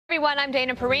Everyone, I'm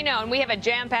Dana Perino, and we have a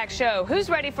jam-packed show. Who's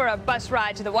ready for a bus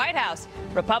ride to the White House?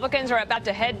 Republicans are about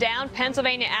to head down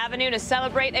Pennsylvania Avenue to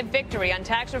celebrate a victory on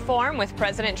tax reform with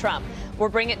President Trump. We'll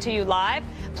bring it to you live.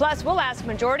 Plus, we'll ask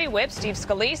Majority Whip Steve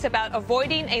Scalise about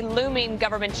avoiding a looming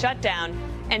government shutdown.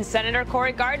 And Senator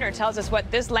Cory Gardner tells us what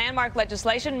this landmark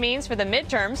legislation means for the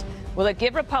midterms. Will it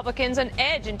give Republicans an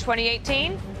edge in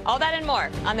 2018? All that and more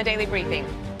on the Daily Briefing.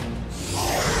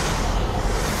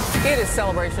 It is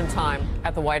celebration time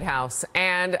at the White House,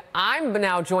 and I'm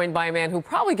now joined by a man who'll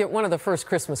probably get one of the first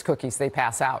Christmas cookies they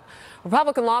pass out.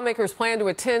 Republican lawmakers plan to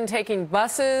attend taking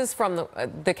buses from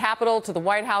the Capitol to the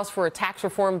White House for a tax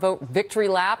reform vote victory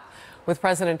lap with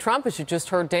President Trump, as you just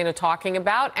heard Dana talking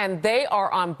about, and they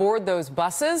are on board those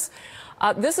buses.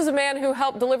 This is a man who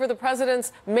helped deliver the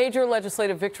president's major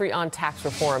legislative victory on tax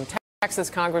reform.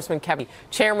 Texas Congressman Kevin,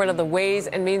 chairman of the Ways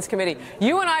and Means Committee.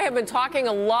 You and I have been talking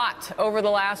a lot over the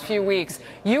last few weeks.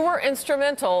 You were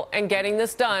instrumental in getting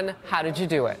this done. How did you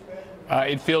do it?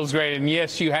 It feels great, and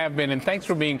yes, you have been, and thanks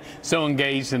for being so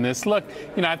engaged in this. Look,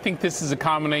 I think this is a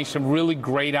combination of really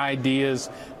great ideas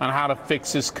on how to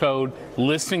fix this code,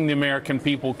 listening to the American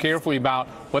people carefully about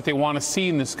what they want to see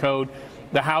in this code.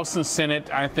 The House and Senate,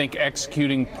 I think,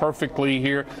 executing perfectly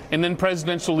here. And then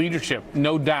presidential leadership,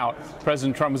 no doubt.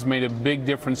 President Trump has made a big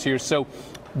difference here. So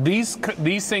these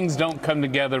things don't come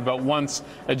together but once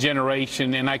a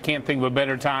generation, and I can't think of a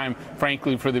better time,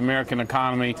 frankly, for the American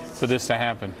economy for this to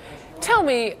happen. Tell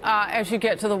me, as you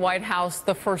get to the White House,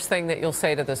 the first thing that you'll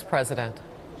say to this president.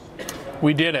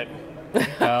 We did it.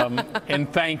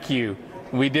 And thank you.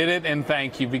 We did it, and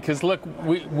thank you, because look,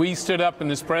 we stood up, and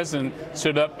this president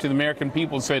stood up to the American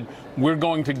people and said, we're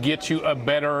going to get you a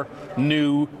better,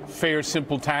 new, fair,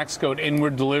 simple tax code, and we're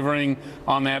delivering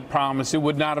on that promise. It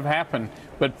would not have happened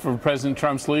but for President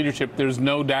Trump's leadership. There's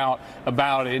no doubt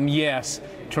about it. And yes,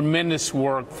 tremendous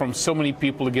work from so many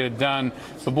people to get it done.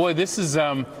 But boy, this is,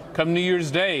 come New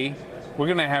Year's Day, we're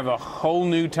going to have a whole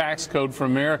new tax code for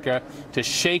America to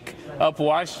shake up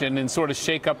Washington and sort of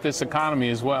shake up this economy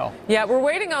as well. Yeah, we're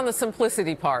waiting on the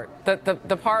simplicity part,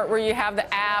 the part where you have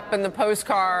the app and the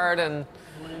postcard and...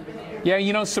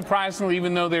 Yeah, surprisingly,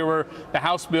 even though the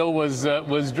House bill was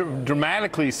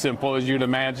dramatically simple, as you'd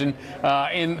imagine,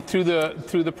 and through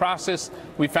the process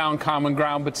we found common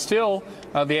ground. But still,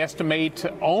 they estimate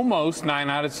almost 9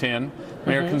 out of 10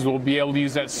 Americans will be able to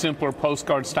use that simpler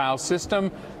postcard-style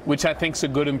system, which I think is a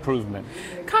good improvement.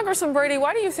 Congressman Brady,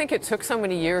 why do you think it took so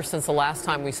many years since the last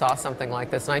time we saw something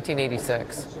like this,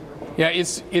 1986? Yeah,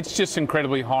 it's just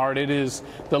incredibly hard. It is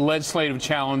the legislative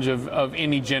challenge of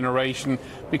any generation,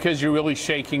 because you're really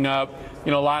shaking up,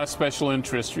 a lot of special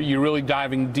interests. You're really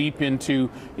diving deep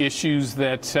into issues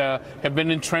that have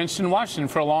been entrenched in Washington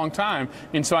for a long time.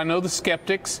 And so I know the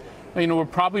skeptics, we're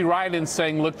probably right in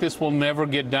saying, look, this will never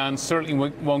get done.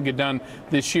 Certainly won't get done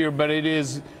this year. But it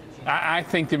is, I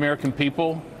think, the American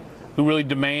people who really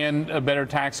demand a better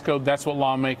tax code. That's what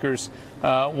lawmakers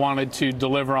wanted to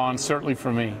deliver on, certainly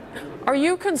for me. Are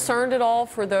you concerned at all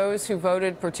for those who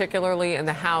voted, particularly in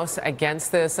the House,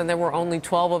 against this? And there were only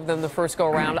 12 of them the first go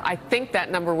around. I think that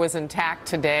number was intact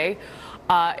today.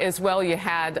 As well, you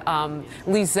had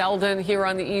Lee Zeldin here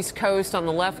on the East Coast. On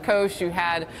the left coast, you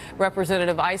had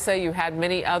Representative Issa. You had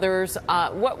many others.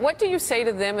 What do you say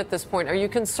to them at this point? Are you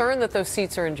concerned that those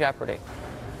seats are in jeopardy?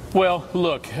 Well,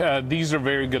 look, these are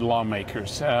very good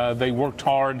lawmakers. They worked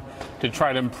hard to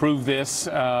try to improve this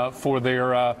for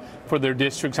their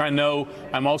districts.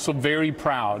 I'm also very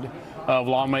proud of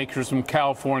lawmakers from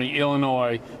California,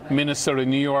 Illinois, Minnesota,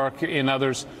 New York, and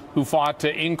others who fought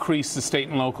to increase the state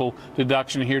and local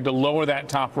deduction here to lower that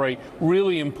top rate.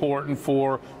 Really important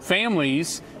for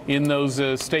families in those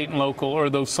state and local, or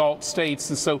those SALT states.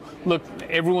 And so, look,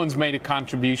 everyone's made a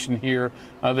contribution here.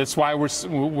 That's why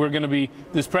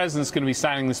this president's going to be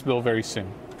signing this bill very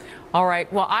soon. All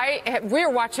right. Well, we're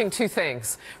watching two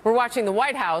things. We're watching the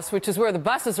White House, which is where the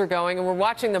buses are going, and we're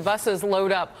watching the buses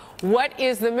load up. What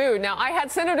is the mood? Now, I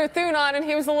had Senator Thune on, and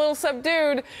he was a little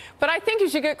subdued, but I think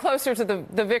as you get closer to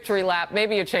the victory lap,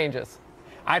 maybe it changes.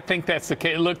 I think that's the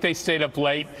case. Look, they stayed up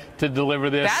late to deliver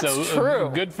this. That's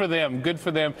true. Good for them. Good for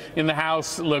them. In the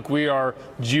House, look, we are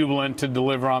jubilant to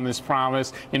deliver on this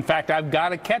promise. In fact, I've got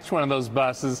to catch one of those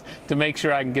buses to make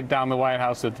sure I can get down to the White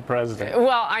House with the president.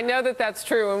 Well, I know that that's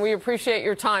true, and we appreciate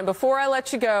your time. Before I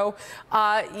let you go,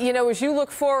 as you look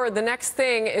forward, the next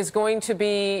thing is going to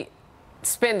be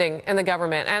spending in the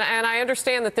government. And I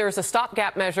understand that there's a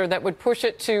stopgap measure that would push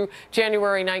it to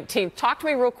January 19th. Talk to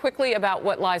me real quickly about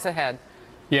what lies ahead.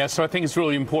 Yeah, so I think it's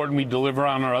really important we deliver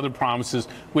on our other promises,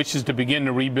 which is to begin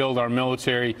to rebuild our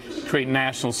military, create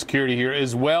national security here,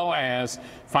 as well as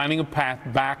finding a path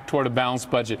back toward a balanced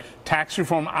budget. Tax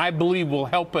reform, I believe, will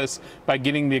help us by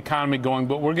getting the economy going,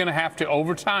 but we're going to have to,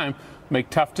 over time, make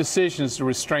tough decisions to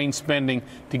restrain spending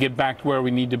to get back to where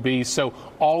we need to be. So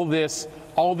all this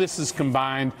is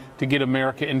combined to get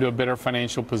America into a better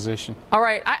financial position. All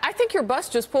right. I think your bus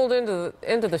just pulled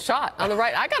into the shot on the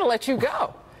right. I got to let you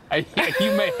go.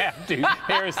 You may have to.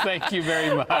 Harris, thank you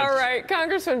very much. All right.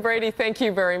 Congressman Brady, thank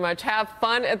you very much. Have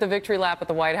fun at the victory lap at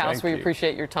the White House. We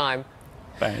appreciate your time.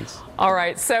 Thanks. All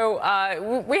right. So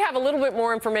we have a little bit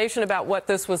more information about what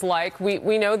this was like.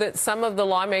 We know that some of the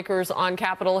lawmakers on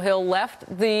Capitol Hill left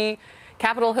the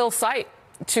Capitol Hill site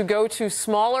to go to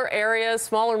smaller areas,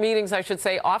 smaller meetings, I should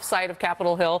say, off-site of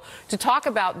Capitol Hill to talk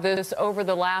about this over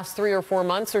the last 3 or 4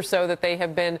 months or so that they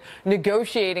have been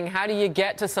negotiating. How do you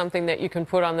get to something that you can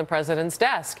put on the president's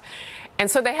desk? And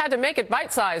so they had to make it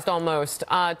bite-sized almost,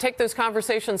 take those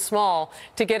conversations small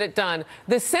to get it done.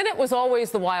 The Senate was always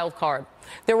the wild card.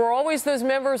 There were always those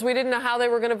members, we didn't know how they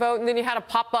were going to vote, and then you had a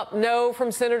pop-up no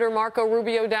from Senator Marco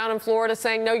Rubio down in Florida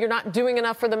saying, no, you're not doing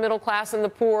enough for the middle class and the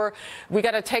poor. We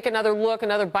got to take another look,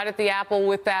 another bite at the apple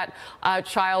with that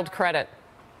child credit.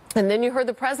 And then you heard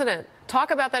the president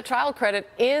talk about that child credit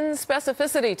in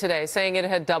specificity today, saying it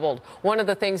had doubled. One of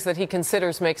the things that he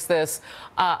considers makes this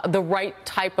the right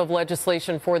type of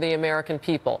legislation for the American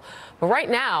people. But right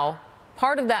now,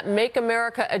 part of that Make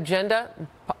America agenda,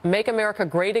 Make America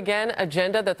Great Again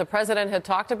agenda that the president had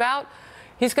talked about,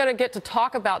 he's going to get to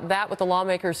talk about that with the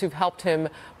lawmakers who've helped him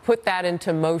put that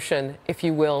into motion, if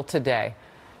you will, today.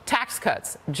 Tax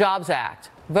cuts, Jobs Act,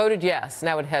 voted yes.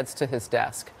 Now it heads to his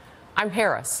desk. I'm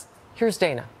Harris. Here's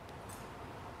Dana.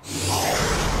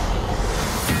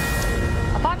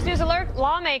 A Fox News alert,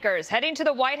 lawmakers heading to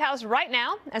the White House right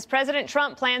now as President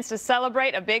Trump plans to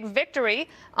celebrate a big victory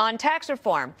on tax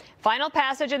reform. Final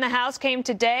passage in the House came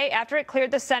today after it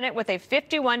cleared the Senate with a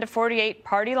 51-48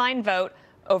 party line vote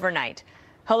overnight.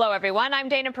 Hello, everyone. I'm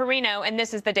Dana Perino, and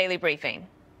this is the Daily Briefing.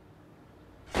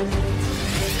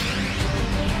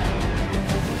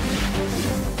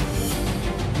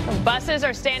 Buses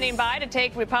are standing by to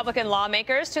take Republican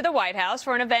lawmakers to the White House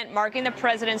for an event marking the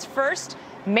president's first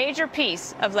major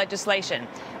piece of legislation.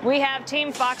 We have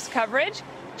Team Fox coverage.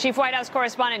 Chief White House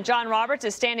correspondent John Roberts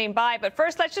is standing by. But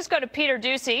first, let's just go to Peter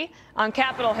Doocy on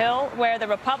Capitol Hill, where the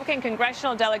Republican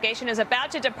congressional delegation is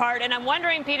about to depart. And I'm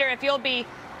wondering, Peter, if you'll be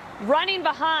running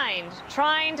behind,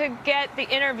 trying to get the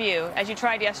interview as you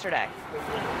tried yesterday.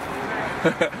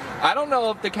 I don't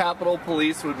know if the Capitol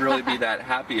Police would really be that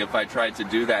happy if I tried to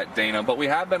do that, Dana, but we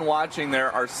have been watching.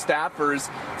 There are staffers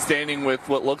standing with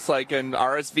what looks like an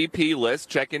RSVP list,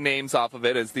 checking names off of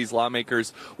it as these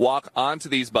lawmakers walk onto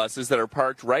these buses that are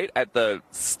parked right at the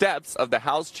steps of the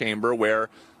House chamber where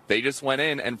they just went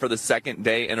in and for the second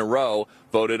day in a row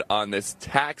voted on this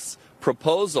tax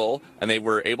proposal, and they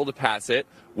were able to pass it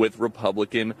with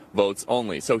Republican votes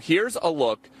only. So here's a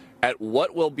look at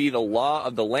what will be the law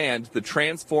of the land, the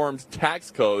transformed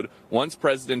tax code, once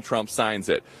President Trump signs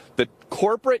it. The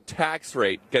corporate tax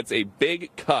rate gets a big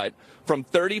cut from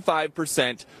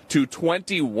 35% to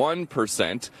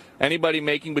 21%. Anybody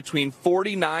making between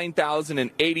 $49,000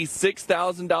 and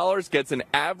 $86,000 gets an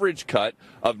average cut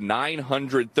of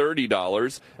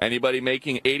 $930. Anybody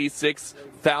making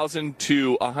 $86,000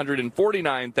 to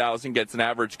 $149,000 gets an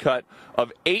average cut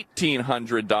of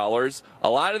 $1,800. A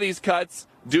lot of these cuts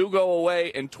do go away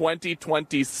in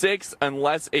 2026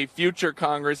 unless a future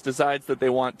Congress decides that they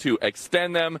want to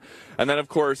extend them. And then, of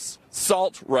course,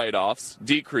 SALT write-offs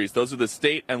decrease. Those are the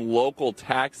state and local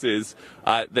taxes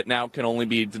that now can only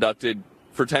be deducted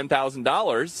for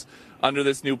 $10,000 under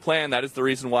this new plan. That is the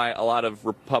reason why a lot of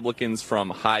Republicans from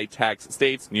high-tax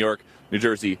states, New York, New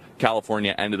Jersey,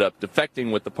 California, ended up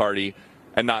defecting with the party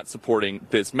and not supporting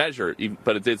this measure,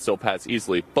 but it did still pass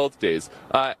easily both days.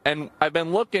 And I've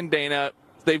been looking, Dana.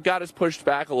 They've got us pushed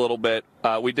back a little bit.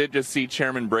 We did just see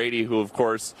Chairman Brady, who, of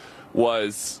course,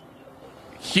 was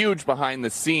huge behind the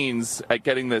scenes at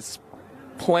getting this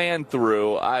plan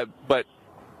through, but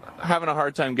having a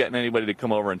hard time getting anybody to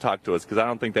come over and talk to us because I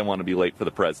don't think they want to be late for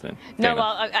the president. No,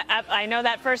 well, I know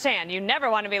that firsthand. You never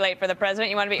want to be late for the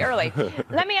president. You want to be early.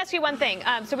 Let me ask you one thing.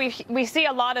 So we see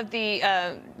a lot of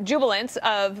the jubilance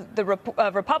of the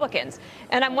Republicans,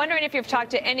 and I'm wondering if you've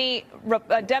talked to any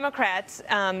Democrats,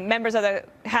 members of the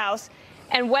House,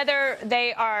 and whether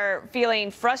they are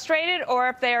feeling frustrated or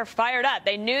if they are fired up.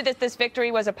 They knew that this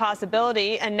victory was a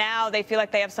possibility, and now they feel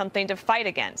like they have something to fight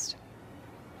against.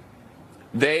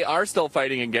 They are still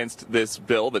fighting against this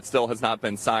bill that still has not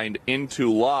been signed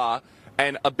into law.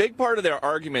 And a big part of their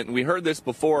argument, and we heard this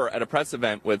before at a press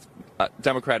event with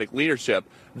Democratic leadership,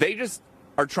 they just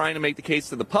are trying to make the case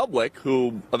to the public,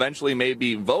 who eventually may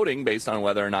be voting based on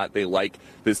whether or not they like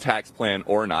this tax plan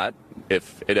or not,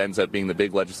 if it ends up being the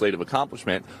big legislative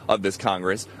accomplishment of this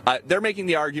Congress. They're making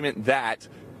the argument that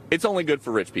it's only good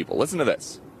for rich people. Listen to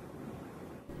this.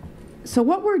 So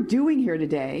what we're doing here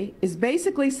today is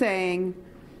basically saying,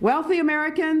 wealthy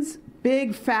Americans,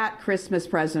 big fat Christmas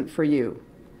present for you.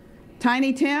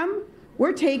 Tiny Tim,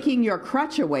 we're taking your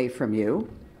crutch away from you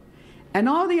and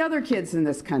all the other kids in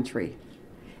this country,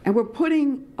 and we're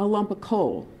putting a lump of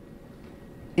coal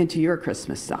into your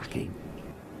Christmas stocking.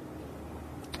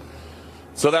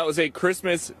 So that was a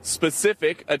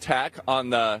Christmas-specific attack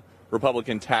on the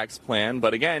Republican tax plan,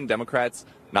 but again, Democrats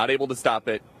not able to stop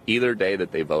it either day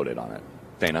that they voted on it.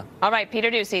 Dana. All right,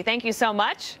 Peter Doocy, thank you so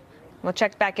much. We'll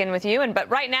check back in with you. But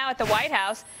right now at the White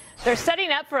House, they're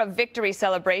setting up for a victory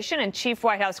celebration, and Chief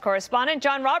White House correspondent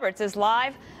John Roberts is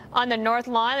live on the North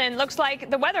Lawn, and it looks like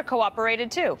the weather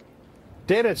cooperated too.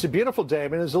 Dana, it's a beautiful day. I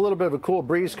mean, there's a little bit of a cool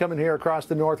breeze coming here across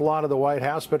the north lawn of the White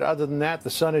House, but other than that,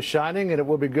 the sun is shining, and it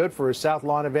will be good for a South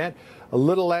Lawn event a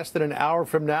little less than an hour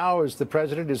from now, as the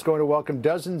president is going to welcome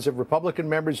dozens of Republican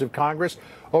members of Congress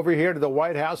over here to the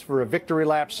White House for a victory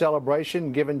lap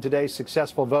celebration, given today's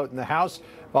successful vote in the House,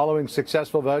 following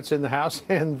successful votes in the House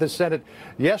and the Senate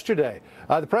yesterday.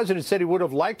 The president said he would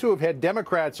have liked to have had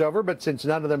Democrats over, but since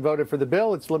none of them voted for the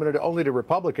bill, it's limited only to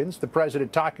Republicans. The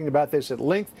president talking about this at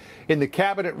length in the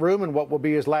cabinet room in what will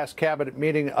be his last cabinet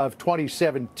meeting of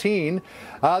 2017.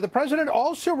 The president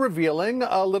also revealing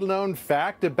a little-known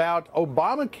fact about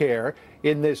Obamacare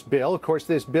in this bill. Of course,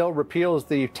 this bill repeals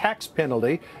the tax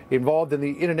penalty involved in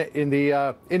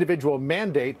the individual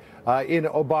mandate in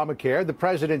Obamacare. The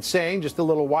president saying just a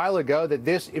little while ago that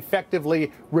this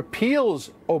effectively repeals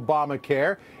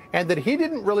Obamacare and that he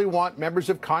didn't really want members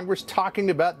of Congress talking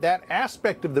about that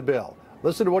aspect of the bill.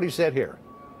 Listen to what he said here.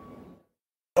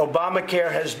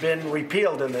 Obamacare has been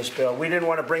repealed in this bill. We didn't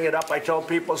want to bring it up. I told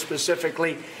people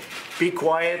specifically, be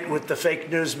quiet with the fake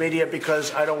news media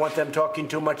because I don't want them talking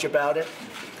too much about it,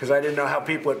 because I didn't know how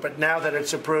people would. But now that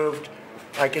it's approved,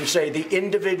 I can say the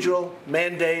individual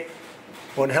mandate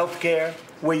on health care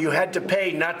where you had to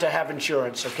pay not to have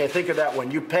insurance. Okay, think of that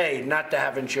one. You pay not to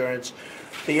have insurance.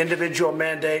 The individual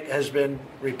mandate has been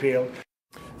repealed.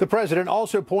 The president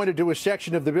also pointed to a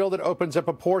section of the bill that opens up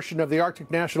a portion of the Arctic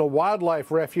National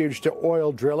Wildlife Refuge to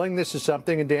oil drilling. This is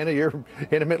something, and Dana, you're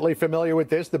intimately familiar with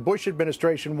this, the Bush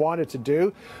administration wanted to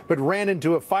do, but ran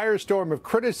into a firestorm of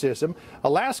criticism.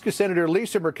 Alaska Senator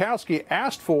Lisa Murkowski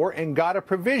asked for and got a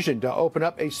provision to open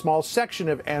up a small section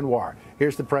of ANWR.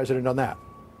 Here's the president on that.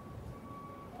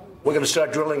 We're going to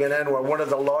start drilling in ANWR, one of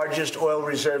the largest oil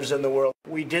reserves in the world.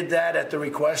 We did that at the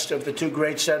request of the two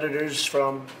great senators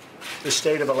from the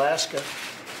state of Alaska,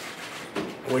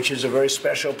 which is a very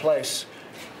special place.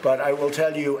 But I will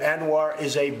tell you, ANWR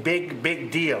is a big,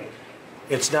 big deal.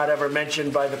 It's not ever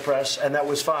mentioned by the press, and that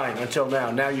was fine until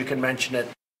now. Now you can mention it.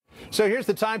 So here's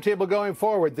the timetable going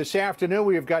forward. This afternoon,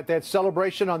 we've got that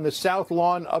celebration on the South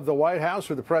Lawn of the White House,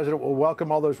 where the president will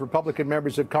welcome all those Republican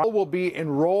members of Congress. Will be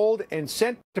enrolled and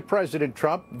sent to President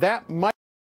Trump. That might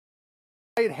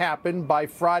happen by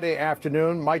Friday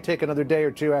afternoon, might take another day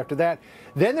or two after that.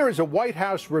 Then there is a White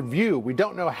House review. We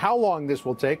don't know how long this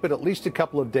will take, but at least a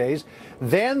couple of days.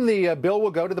 Then the bill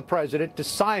will go to the president to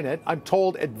sign it. I'm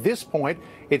told at this point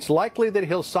it's likely that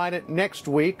he'll sign it next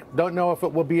week. Don't know if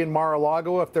it will be in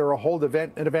Mar-a-Lago, if there are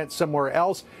an event somewhere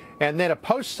else, and then a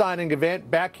post-signing event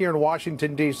back here in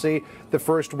Washington, D.C. the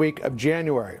first week of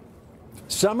January.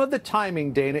 Some of the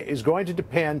timing, Dana, is going to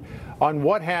depend on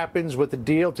what happens with the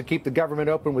deal to keep the government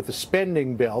open with the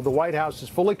spending bill. The White House is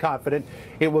fully confident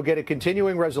it will get a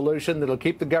continuing resolution that will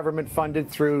keep the government funded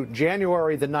through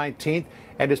January the 19th.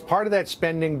 And as part of that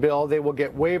spending bill, they will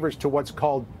get waivers to what's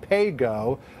called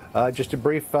PAYGO. Just a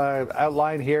brief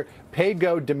outline here.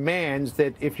 PAYGO demands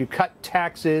that if you cut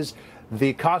taxes,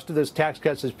 the cost of those tax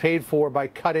cuts is paid for by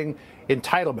cutting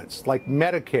entitlements like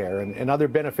Medicare and other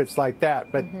benefits like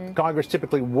that. But Congress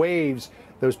typically waives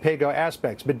those PAYGO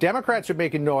aspects. But Democrats are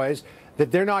making noise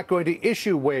that they're not going to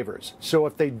issue waivers. So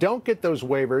if they don't get those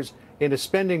waivers in a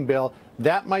spending bill,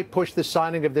 that might push the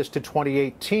signing of this to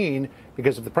 2018,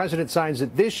 because if the president signs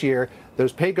it this year,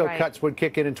 those PAYGO cuts would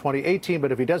kick in 2018.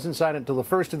 But if he doesn't sign it until the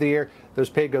first of the year, those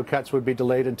PAYGO cuts would be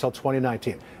delayed until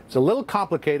 2019. It's a little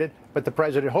complicated, but the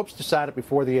president hopes to sign it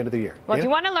before the end of the year. Well, if you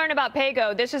want to learn about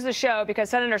PAYGO, this is the show, because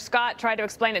Senator Scott tried to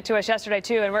explain it to us yesterday,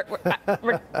 too, and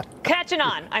we're catching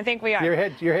on. I think we are.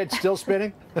 Your head's still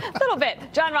spinning? A little bit.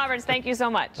 John Roberts, thank you so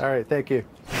much. All right, thank you.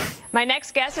 My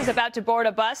next guest is about to board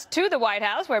a bus to the White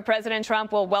House, where President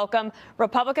Trump will welcome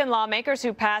Republican lawmakers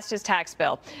who passed his tax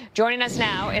bill. Joining us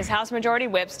now is House Majority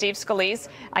Whip Steve Scalise.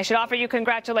 I should offer you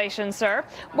congratulations, sir.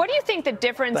 What do you think the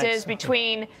difference is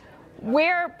between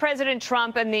where President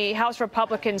Trump and the House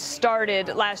Republicans started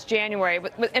last January,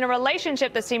 in a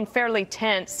relationship that seemed fairly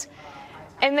tense,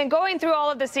 and then going through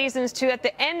all of the seasons to, at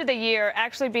the end of the year,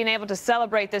 actually being able to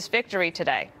celebrate this victory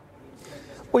today?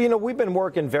 Well, we've been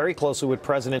working very closely with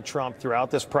President Trump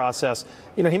throughout this process.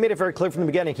 He made it very clear from the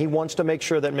beginning he wants to make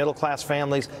sure that middle-class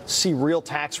families see real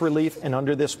tax relief, and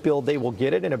under this bill, they will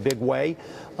get it in a big way.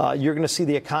 You're going to see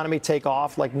the economy take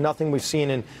off like nothing we've seen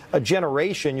in a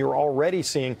generation. You're already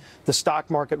seeing the stock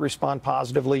market respond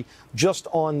positively just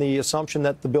on the assumption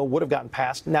that the bill would have gotten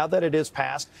passed. Now that it is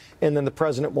passed, and then the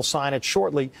president will sign it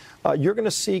shortly, you're going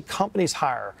to see companies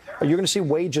hire. You're going to see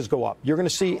wages go up. You're going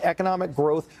to see economic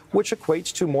growth, which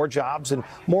equates to more jobs and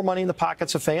more money in the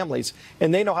pockets of families.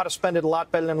 And they know how to spend it a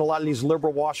lot better than a lot of these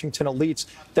liberal Washington elites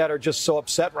that are just so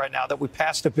upset right now that we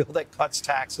passed a bill that cuts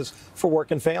taxes for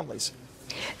working families.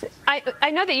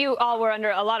 I know that you all were under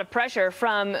a lot of pressure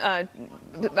from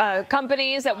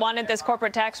companies that wanted this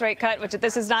corporate tax rate cut, which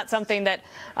this is not something that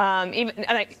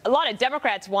a lot of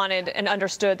Democrats wanted and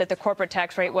understood that the corporate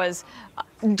tax rate was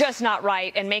just not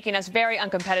right and making us very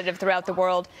uncompetitive throughout the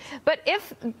world. But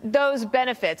if those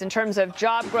benefits in terms of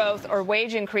job growth or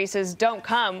wage increases don't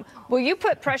come, will you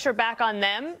put pressure back on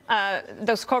them,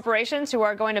 those corporations who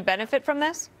are going to benefit from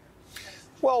this?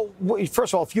 Well,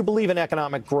 first of all, if you believe in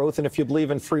economic growth and if you believe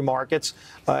in free markets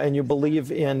and you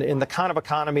believe in the kind of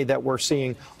economy that we're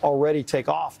seeing already take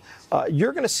off,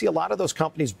 you're going to see a lot of those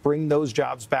companies bring those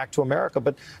jobs back to America.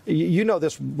 But you know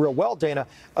this real well, Dana,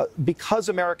 because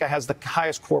America has the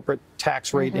highest corporate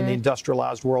tax rate in the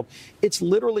industrialized world, it's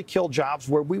literally killed jobs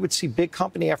where we would see big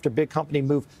company after big company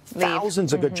move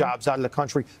thousands of good jobs out of the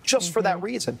country just for that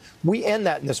reason. We end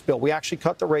that in this bill. We actually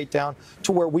cut the rate down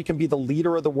to where we can be the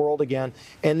leader of the world again.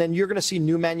 And then you're going to see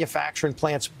new manufacturing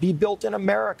plants be built in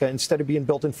America instead of being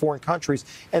built in foreign countries.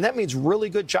 And that means really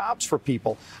good jobs for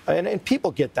people. And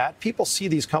people get that. People see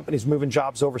these companies moving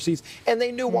jobs overseas, and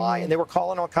they knew why, and they were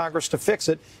calling on Congress to fix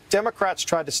it. Democrats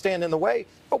tried to stand in the way,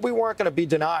 but we weren't going to be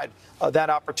denied that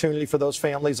opportunity for those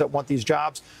families that want these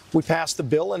jobs. We passed the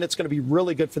bill, and it's going to be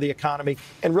really good for the economy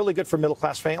and really good for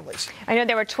middle-class families. I know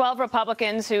there were 12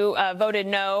 Republicans who voted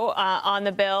no on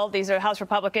the bill. These are House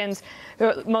Republicans,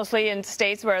 mostly in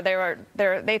states where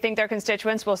they think their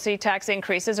constituents will see tax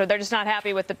increases, or they're just not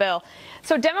happy with the bill.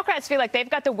 So Democrats feel like they've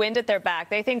got the wind at their back.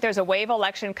 They think there's a wave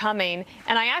election coming.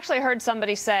 And I actually heard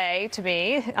somebody say to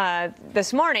me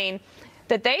this morning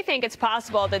that they think it's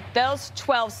possible that those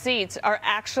 12 seats are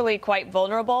actually quite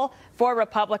vulnerable for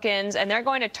Republicans, and they're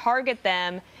going to target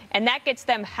them, and that gets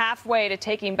them halfway to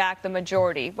taking back the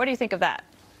majority. What do you think of that?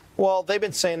 Well, they've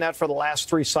been saying that for the last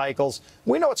 3 cycles.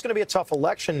 We know it's going to be a tough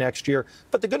election next year,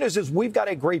 but the good news is we've got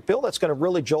a great bill that's going to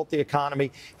really jolt the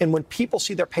economy. And when people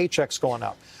see their paychecks going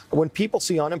up, when people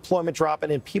see unemployment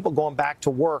dropping and people going back to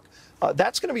work,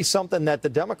 that's going to be something that the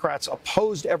Democrats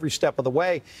opposed every step of the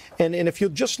way. And if you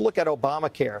just look at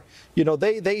Obamacare,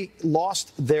 they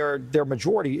lost their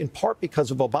majority in part because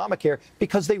of Obamacare,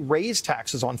 because they raised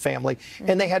taxes on family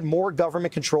and they had more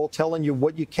government control telling you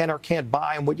what you can or can't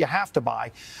buy and what you have to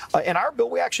buy. In our bill,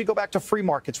 we actually go back to free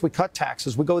markets. We cut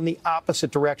taxes. We go in the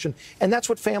opposite direction. And that's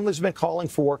what families have been calling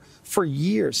for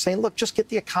years, saying, look, just get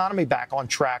the economy back on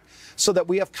track so that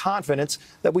we have confidence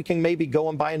that we can maybe go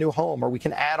and buy a new home, or we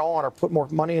can add on or put more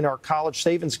money in our college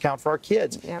savings account for our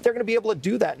kids. Yep. They're going to be able to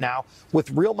do that now with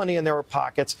real money in their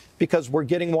pockets because we're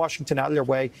getting Washington out of their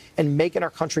way and making our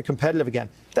country competitive again.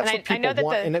 That's what people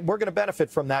want, and we're going to benefit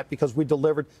from that because we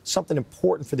delivered something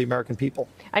important for the American people.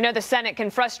 I know the Senate can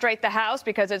frustrate the House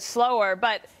because it's slower,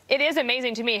 but it is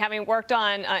amazing to me, having worked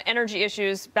on energy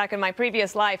issues back in my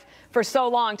previous life for so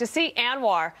long, to see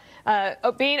ANWR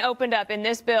being opened up in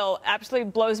this bill absolutely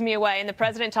blows me away. And the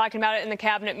president talking about it in the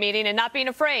cabinet meeting and not being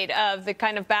afraid of the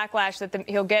kind of backlash that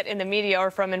he'll get in the media or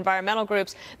from environmental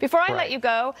groups. Before I let you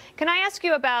go, can I ask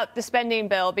you about the spending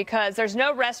bill? Because there's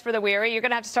no rest for the weary. You're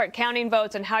going to have to start counting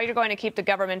votes on how you're going to keep the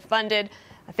government funded.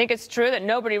 I think it's true that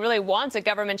nobody really wants a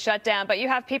government shutdown, but you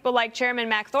have people like Chairman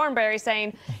Mac Thornberry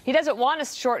saying he doesn't want a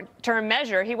short-term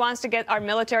measure. He wants to get our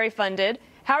military funded.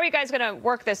 How are you guys going to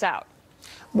work this out?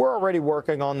 We're already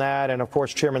working on that. And, of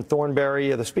course, Chairman Thornberry,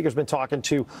 the Speaker's been talking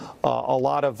to a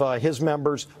lot of his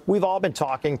members. We've all been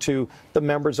talking to the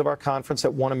members of our conference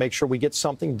that want to make sure we get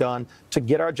something done to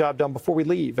get our job done before we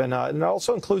leave. And it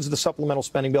also includes the supplemental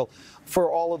spending bill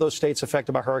for all of those states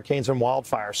affected by hurricanes and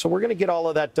wildfires. So we're going to get all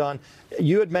of that done.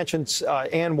 You had mentioned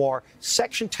ANWR,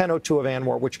 Section 1002 of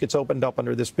ANWR, which gets opened up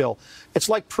under this bill. It's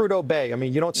like Prudhoe Bay. I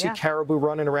mean, you don't see caribou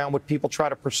running around what people try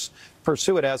to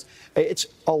pursue it as. It's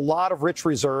a lot of rich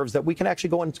reserves that we can actually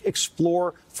go and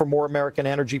explore for more American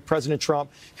energy. President Trump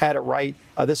had it right.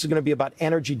 This is going to be about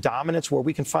energy dominance, where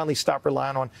we can finally stop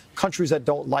relying on countries that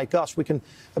don't like us. We can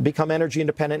become energy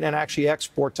independent and actually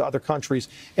export to other countries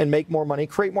and make more money,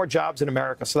 create more jobs in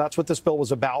America. So that's what this bill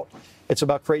was about. It's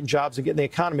about creating jobs and getting the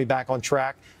economy back on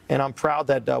track. And I'm proud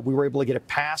that we were able to get it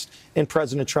passed, and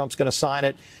President Trump's going to sign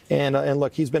it. And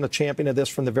look, he's been a champion of this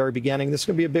from the very beginning. This is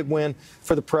going to be a big win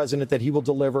for the president that he will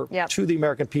deliver to the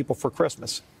American people for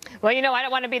Christmas. Well, you know, I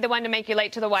don't want to be the one to make you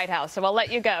late to the White House, so I'll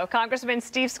let you go. Congressman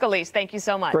Steve Scalise, thank you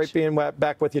so much. Great being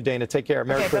back with you, Dana. Take care.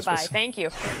 Merry Christmas. Bye-bye. Thank you.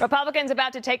 Republicans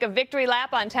about to take a victory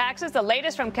lap on taxes. The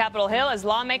latest from Capitol Hill as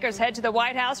lawmakers head to the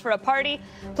White House for a party.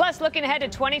 Plus, looking ahead to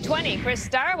 2020, Chris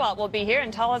Stirewalt will be here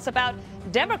and tell us about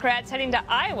Democrats heading to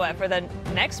Iowa for the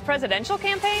next presidential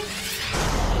campaign.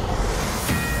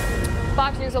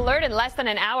 Fox News alert, in less than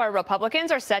an hour,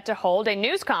 Republicans are set to hold a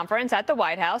news conference at the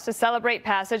White House to celebrate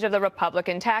passage of the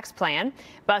Republican tax plan.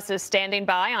 Buses standing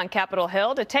by on Capitol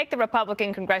Hill to take the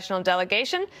Republican congressional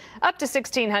delegation up to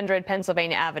 1600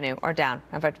 Pennsylvania Avenue, or down,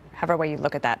 however way you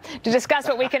look at that. To discuss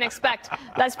what we can expect,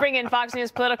 let's bring in Fox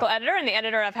News political editor and the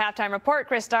editor of Halftime Report,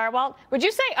 Chris Stirewalt. Would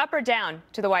you say up or down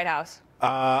to the White House?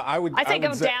 I say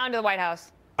go down to the White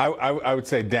House. I would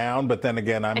say down, but then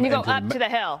again, I'm and you go up to the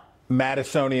Hill.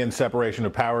 Madisonian separation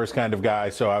of powers kind of guy,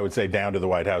 so I would say down to the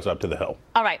White House, up to the Hill.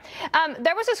 All right.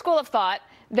 There was a school of thought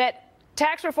that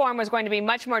tax reform was going to be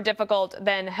much more difficult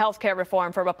than health care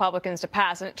reform for Republicans to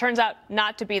pass, and it turns out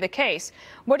not to be the case.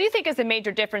 What do you think is the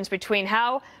major difference between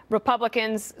how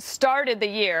Republicans started the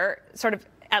year, sort of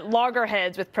at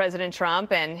loggerheads with President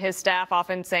Trump and his staff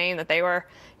often saying that they were,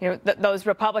 those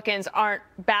Republicans aren't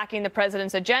backing the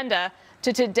president's agenda,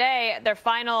 to today, their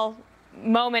final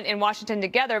moment in Washington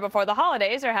together before the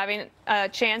holidays, are having a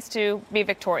chance to be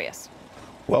victorious?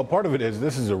 Well, part of it is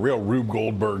this is a real Rube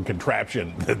Goldberg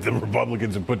contraption that the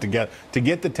Republicans have put together to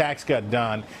get the tax cut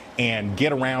done and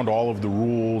get around all of the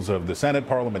rules of the Senate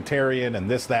parliamentarian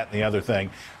and this, that, and the other thing.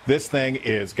 This thing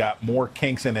is got more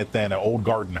kinks in it than an old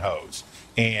garden hose.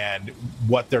 And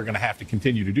what they're going to have to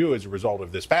continue to do as a result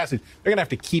of this passage, they're going to have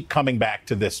to keep coming back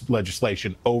to this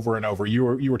legislation over and over.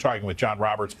 You were talking with John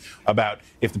Roberts about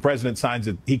if the president signs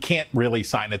it, he can't really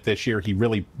sign it this year. He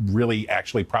really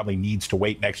actually probably needs to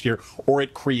wait next year, or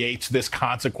it creates this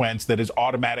consequence that is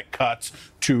automatic cuts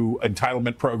to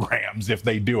entitlement programs if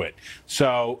they do it.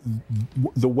 So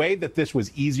the way that this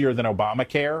was easier than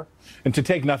Obamacare, and to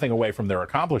take nothing away from their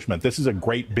accomplishment, this is a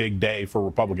great big day for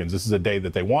Republicans. This is a day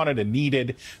that they wanted and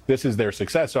needed. This is their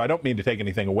success. So I don't mean to take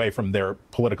anything away from their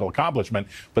political accomplishment,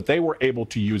 but they were able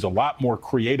to use a lot more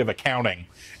creative accounting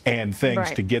and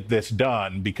things to get this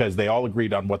done because they all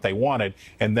agreed on what they wanted.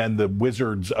 And then the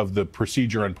wizards of the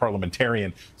procedure and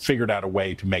parliamentarian figured out a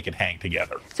way to make it hang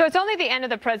together. So it's only the end of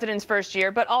the president's first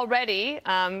year, but already,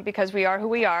 because we are who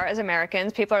we are as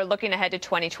Americans, people are looking ahead to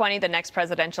 2020, the next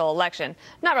presidential election.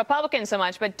 Not Republicans so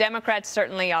much, but Democrats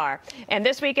certainly are. And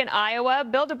this week in Iowa,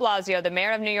 Bill de Blasio, the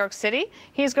mayor of New York City,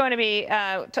 he's going to be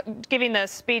giving the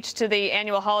speech to the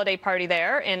annual holiday party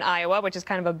there in Iowa, which is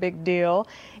kind of a big deal.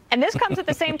 And this comes at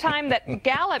the same time that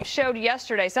Gallup showed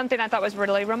yesterday something I thought was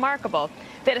really remarkable,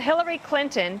 that Hillary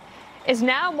Clinton is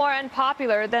now more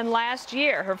unpopular than last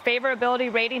year. Her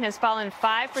favorability rating has fallen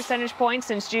 5 percentage points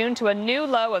since June to a new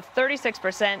low of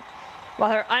 36%,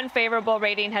 while her unfavorable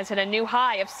rating has hit a new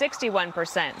high of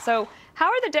 61%. So how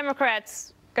are the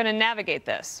Democrats going to navigate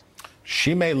this?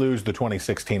 She may lose the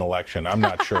 2016 election. I'm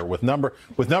not sure. With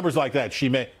numbers like that, she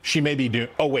may be doing.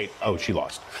 Oh wait, she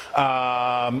lost.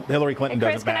 Hillary Clinton doesn't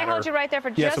matter. Chris, can I hold you right there for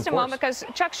just a moment, because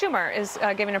Chuck Schumer is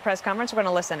giving a press conference. We're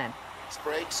going to listen in.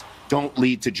 Breaks don't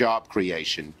lead to job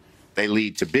creation. They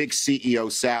lead to big CEO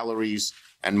salaries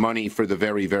and money for the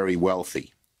very, very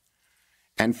wealthy.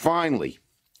 And finally,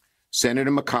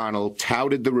 Senator McConnell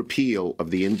touted the repeal of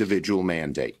the individual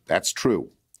mandate. That's true.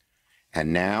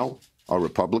 And now our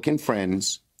Republican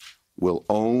friends will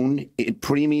own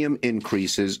premium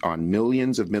increases on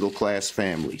millions of middle-class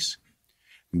families.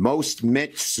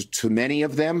 To many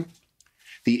of them,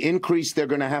 the increase they're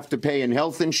going to have to pay in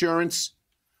health insurance.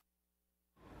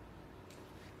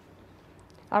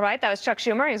 All right, that was Chuck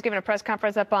Schumer. He was giving a press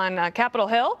conference up on Capitol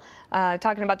Hill,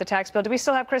 talking about the tax bill. Do we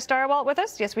still have Chris Stirewalt with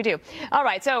us? Yes, we do. All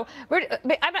right, so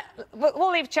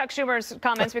we'll leave Chuck Schumer's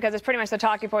comments because it's pretty much the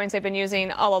talking points they've been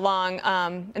using all along.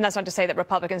 And that's not to say that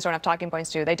Republicans don't have talking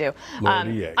points too. They do.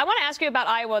 I want to ask you about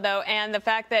Iowa, though, and the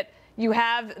fact that you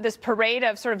have this parade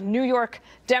of sort of New York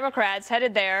Democrats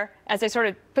headed there as they sort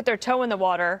of put their toe in the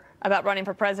water about running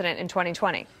for president in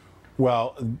 2020.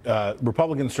 Well,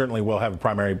 Republicans certainly will have a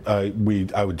primary.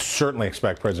 I would certainly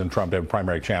expect President Trump to have a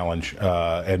primary challenge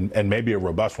and maybe a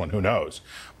robust one. Who knows?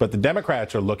 But the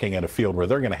Democrats are looking at a field where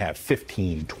they're going to have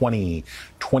 15, 20,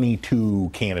 22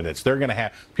 candidates. They're going to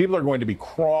have people are going to be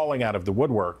crawling out of the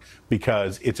woodwork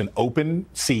because it's an open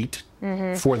seat.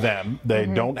 For them. They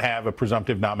don't have a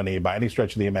presumptive nominee by any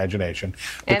stretch of the imagination.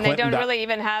 And they don't really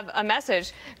even have a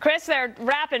message. Chris, they're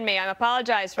rapping me. I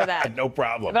apologize for that. No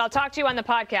problem. But I'll talk to you on the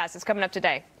podcast. It's coming up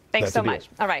today. Thanks so much.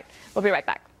 All right. We'll be right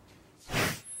back.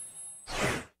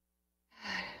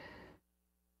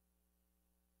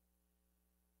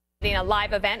 A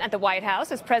live event at the White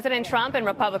House as President Trump and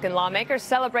Republican lawmakers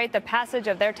celebrate the passage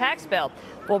of their tax bill.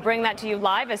 We'll bring that to you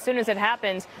live as soon as it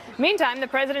happens. Meantime, the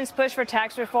president's push for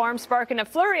tax reform sparking a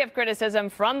flurry of criticism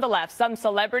from the left. Some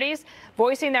celebrities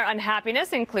voicing their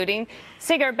unhappiness, including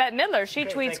singer Bette Midler. She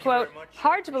tweets, quote,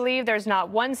 "Hard to believe there's not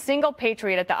one single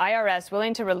patriot at the IRS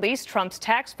willing to release Trump's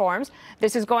tax forms.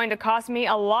 This is going to cost me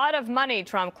a lot of money,"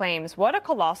 Trump claims. What a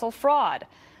colossal fraud.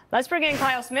 Let's bring in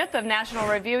Kyle Smith of National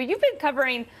Review. You've been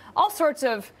covering all sorts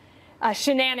of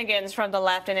shenanigans from the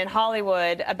left and in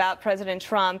Hollywood about President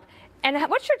Trump. And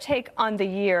what's your take on the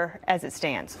year as it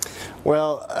stands?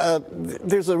 Well,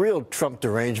 there's a real Trump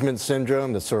derangement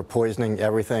syndrome that's sort of poisoning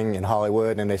everything in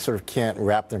Hollywood, and they sort of can't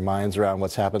wrap their minds around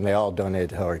what's happened. They all donated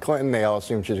to Hillary Clinton. They all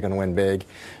assume she's going to win big.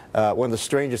 One of the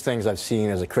strangest things I've seen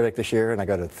as a critic this year, and I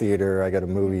go to theater, I go to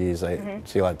movies, I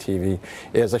see a lot of TV,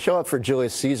 is I show up for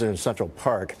Julius Caesar in Central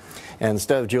Park, and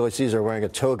instead of Julius Caesar wearing a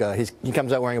toga, he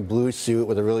comes out wearing a blue suit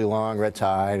with a really long red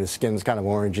tie, and his skin's kind of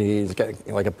orangey, he's got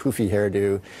like a poofy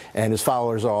hairdo, and his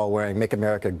followers are all wearing "Make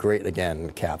America Great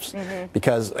Again" caps,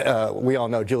 because we all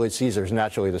know Julius Caesar is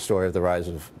naturally the story of the rise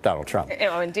of Donald Trump.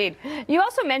 Oh, indeed. You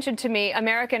also mentioned to me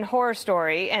American Horror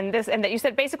Story, and that you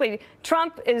said basically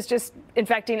Trump is just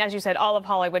infecting, as you said, all of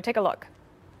Hollywood. Take a look.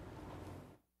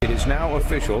 It is now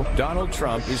official. Donald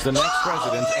Trump is the next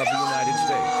president of the United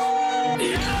States.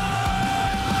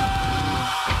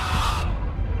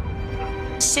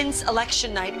 Since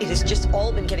election night, it has just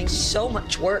all been getting so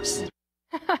much worse.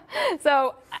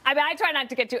 So, I try not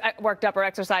to get too worked up or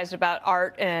exercised about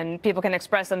art, and people can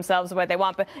express themselves the way they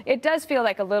want, but it does feel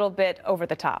like a little bit over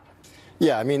the top.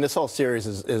 Yeah, I mean, this whole series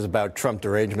is about Trump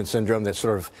derangement syndrome that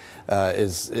sort of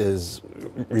is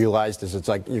realized as it's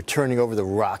like you're turning over the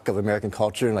rock of American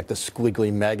culture and like the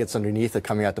squiggly maggots underneath are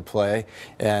coming out to play.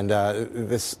 And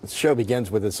this show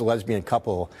begins with this lesbian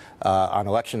couple on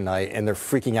election night, and they're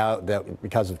freaking out that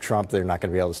because of Trump, they're not going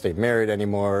to be able to stay married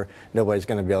anymore. Nobody's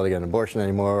going to be able to get an abortion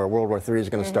anymore. World War III is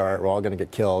going to start. We're all going to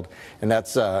get killed. And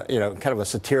that's, kind of a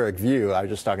satiric view. I was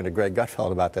just talking to Greg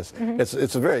Gutfeld about this.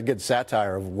 It's a very good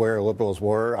satire of where liberals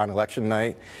were on election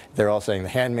night. They're all saying The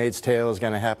Handmaid's Tale is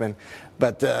going to happen,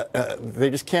 but they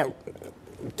just can't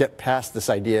get past this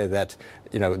idea that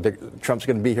Trump's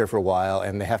going to be here for a while,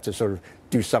 and they have to sort of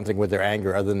do something with their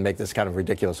anger other than make this kind of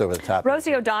ridiculous over the top.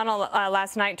 Rosie O'Donnell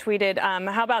last night tweeted,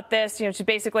 how about this? She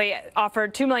basically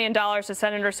offered $2 million to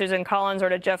Senator Susan Collins or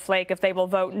to Jeff Flake if they will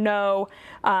vote no,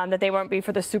 that they won't be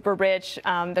for the super rich.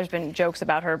 There's been jokes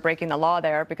about her breaking the law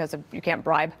there because you can't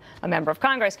bribe a member of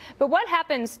Congress. But what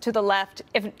happens to the left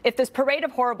if this parade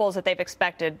of horribles that they've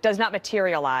expected does not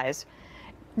materialize?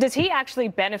 Does he actually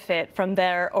benefit from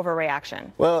their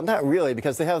overreaction? Well, not really,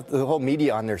 because they have the whole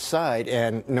media on their side,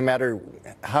 and no matter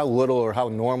how little or how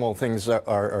normal things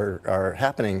are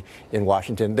happening in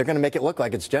Washington, they're going to make it look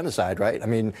like it's genocide, right? I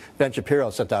mean, Ben Shapiro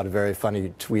sent out a very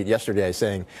funny tweet yesterday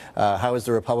saying, how is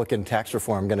the Republican tax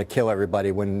reform going to kill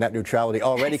everybody when net neutrality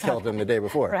already killed them the day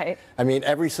before? Right. I mean,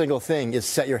 every single thing is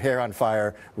set your hair on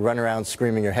fire, run around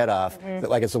screaming your head off,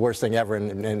 like it's the worst thing ever,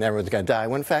 and everyone's going to die,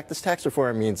 when in fact this tax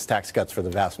reform means tax cuts for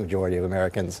the vast majority of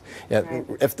Americans. Right.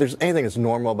 If there's anything that's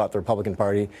normal about the Republican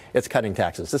Party, it's cutting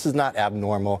taxes. This is not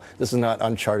abnormal. This is not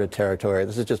uncharted territory.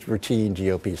 This is just routine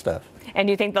GOP stuff. And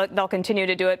you think they'll continue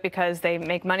to do it because they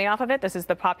make money off of it? This is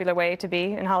the popular way to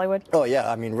be in Hollywood? Oh,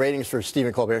 yeah. I mean, ratings for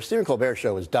Stephen Colbert. Stephen Colbert's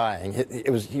show was dying. He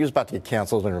was about to get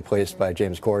canceled and replaced by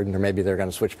James Corden, or maybe they're going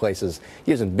to switch places.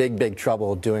 He was in big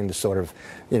trouble doing the sort of,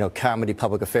 comedy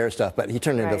public affairs stuff, but he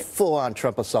turned into full-on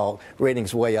Trump assault.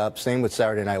 Ratings way up. Same with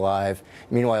Saturday Night Live.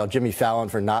 Meanwhile, Jimmy Fallon,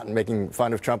 for not making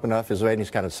fun of Trump enough, his ratings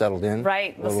kind of settled in.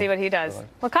 Right. We'll see what he does.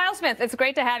 Well, Kyle Smith, it's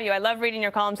great to have you. I love reading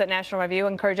your columns at National Review. I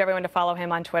encourage everyone to follow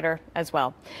him on Twitter as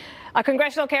well. A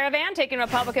congressional caravan taking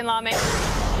Republican lawmakers.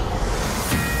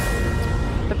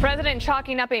 The president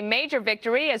chalking up a major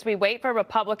victory as we wait for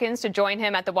Republicans to join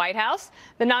him at the White House.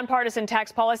 The Nonpartisan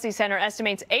Tax Policy Center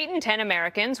estimates 8 in 10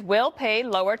 Americans will pay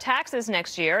lower taxes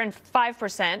next year, and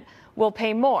 5% will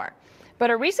pay more. But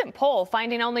a recent poll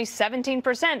finding only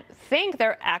 17% think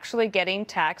they're actually getting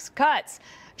tax cuts.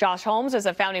 Josh Holmes is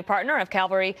a founding partner of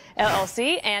Calvary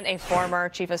LLC and a former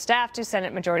chief of staff to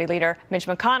Senate Majority Leader Mitch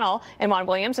McConnell. And Juan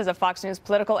Williams is a Fox News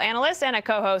political analyst and a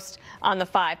co-host on The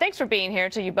Five. Thanks for being here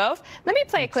to you both. Let me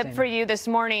play a clip for you this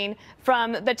morning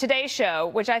from the Today Show,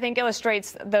 which I think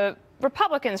illustrates the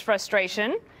Republicans'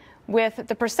 frustration with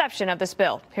the perception of this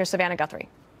bill. Here's Savannah Guthrie.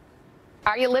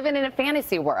 Are you living in a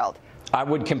fantasy world? I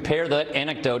would compare that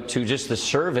anecdote to just the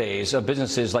surveys of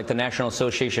businesses like the National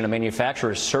Association of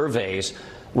Manufacturers surveys,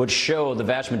 which show the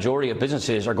vast majority of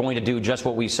businesses are going to do just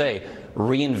what we say: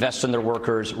 reinvest in their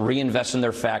workers, reinvest in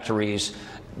their factories,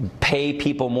 pay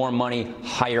people more money,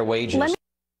 higher wages.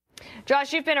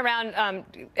 Josh, you've been around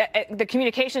the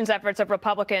communications efforts of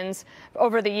Republicans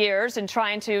over the years and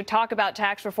trying to talk about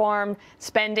tax reform,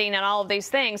 spending, and all of these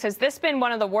things. Has this been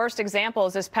one of the worst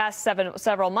examples this past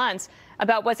several months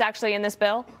about what's actually in this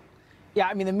bill? Yeah,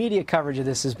 I mean, the media coverage of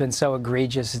this has been so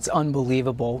egregious. It's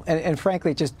unbelievable. And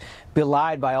frankly, just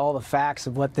belied by all the facts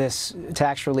of what this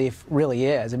tax relief really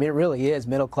is. I mean, it really is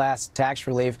middle-class tax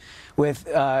relief with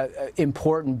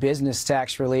important business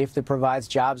tax relief that provides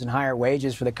jobs and higher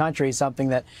wages for the country, something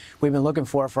that we've been looking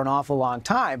for an awful long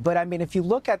time. But, I mean, if you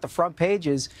look at the front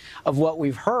pages of what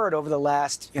we've heard over the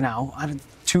last,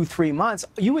 2-3 months,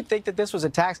 you would think that this was a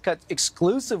tax cut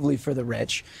exclusively for the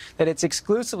rich, that it's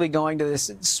exclusively going to this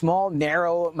small,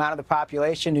 narrow amount of the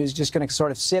population who's just going to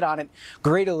sort of sit on it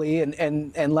greedily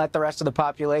and let the rest of the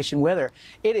population wither.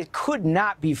 It could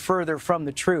not be further from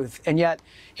the truth. And yet,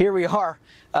 here we are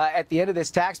at the end of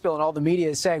this tax bill, and all the media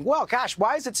is saying, well, gosh,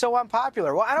 why is it so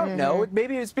unpopular? Well, I don't know.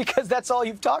 Maybe it's because that's all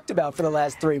you've talked about for the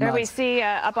last 3 months. There we see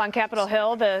up on Capitol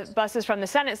Hill the buses from the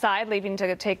Senate side leaving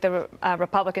to take the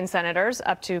Republican senators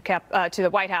up to the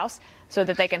White House so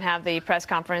that they can have the press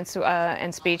conference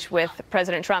and speech with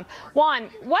President Trump. Juan,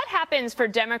 what happens for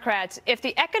Democrats if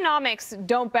the economics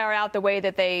don't bear out the way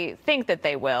that they think that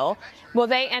they will? Will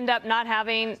they end up not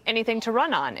having anything to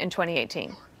run on in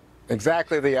 2018?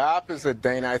 Exactly the opposite,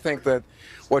 Dana. I think that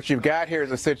what you've got here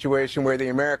is a situation where the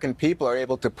American people are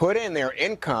able to put in their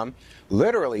income,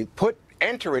 literally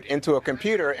enter it into a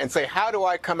computer and say, how do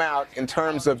I come out in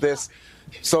terms of this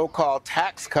so-called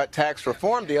tax cut, tax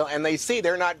reform deal? And they see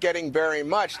they're not getting very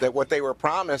much, that what they were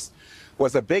promised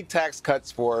was a big tax cuts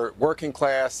for working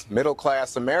class, middle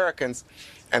class Americans.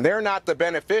 And they're not the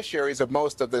beneficiaries of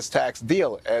most of this tax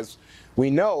deal. As we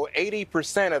know,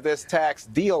 80% of this tax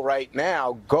deal right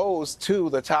now goes to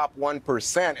the top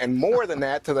 1%, and more than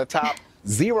that to the top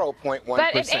 0.1%.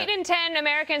 But if 8 in 10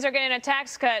 Americans are getting a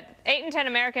tax cut, 8 in 10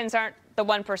 Americans aren't the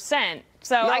 1%.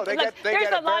 So no, they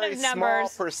get a lot of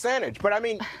numbers. Small percentage. But I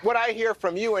mean, what I hear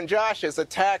from you and Josh is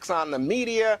attacks on the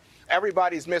media.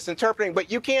 Everybody's misinterpreting.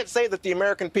 But you can't say that the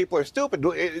American people are stupid.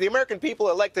 The American people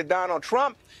elected Donald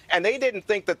Trump, and they didn't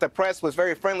think that the press was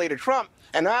very friendly to Trump.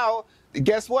 And now,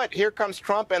 guess what? Here comes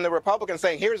Trump and the Republicans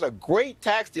saying, here's a great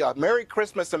tax deal. Merry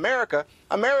Christmas, America.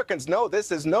 Americans know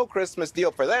this is no Christmas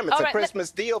deal for them. It's a Christmas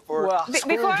deal for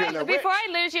Scrooge and the rich. Before I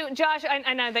lose you, Josh,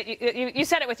 I know that you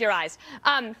said it with your eyes.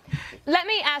 Let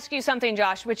me ask you something,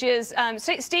 Josh, which is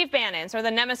Steve Bannon, sort of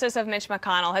the nemesis of Mitch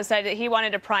McConnell, has said that he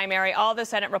wanted to primary all the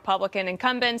Senate Republican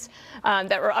incumbents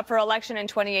that were up for election in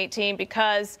 2018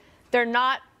 because they're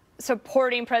not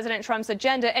supporting President Trump's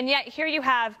agenda. And yet here you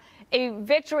have a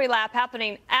victory lap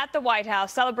happening at the White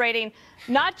House, celebrating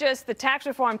not just the tax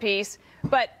reform piece,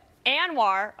 but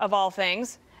Anwar, of all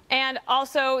things, and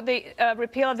also the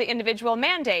repeal of the individual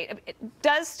mandate.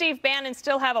 Does Steve Bannon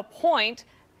still have a point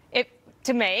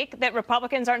to make that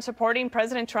Republicans aren't supporting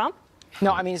President Trump?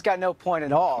 No, I mean, he's got no point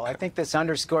at all. I think this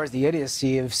underscores the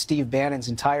idiocy of Steve Bannon's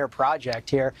entire project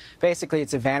here. Basically,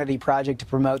 it's a vanity project to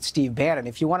promote Steve Bannon.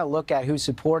 If you want to look at who's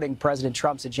supporting President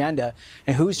Trump's agenda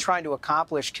and who's trying to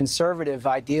accomplish conservative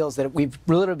ideals that we've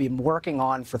literally been working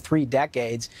on for 3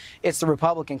 decades, it's the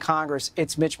Republican Congress,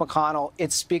 it's Mitch McConnell,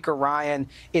 it's Speaker Ryan,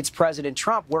 it's President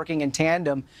Trump working in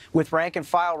tandem with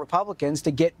rank-and-file Republicans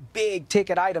to get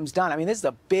big-ticket items done. I mean, this is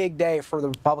a big day for the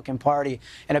Republican Party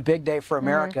and a big day for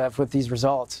America with these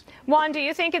results. Juan, do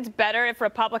you think it's better if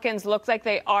Republicans look like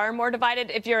they are more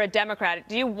divided? If you're a Democrat,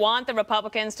 do you want the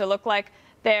Republicans to look like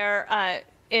they're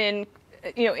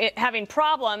having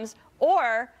problems,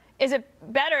 or is it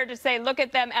better to say look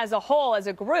at them as a whole, as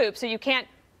a group, so you can't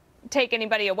take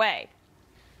anybody away?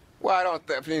 Well,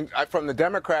 I mean, from the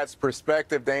Democrats'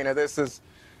 perspective, Dana, this is,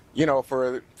 you know,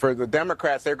 for the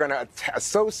Democrats, they're going to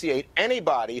associate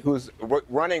anybody who's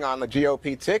running on the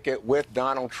GOP ticket with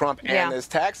Donald Trump and this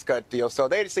tax cut deal. So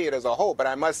they see it as a whole. But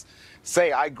I must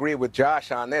say, I agree with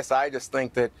Josh on this. I just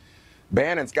think that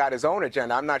Bannon's got his own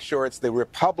agenda. I'm not sure it's the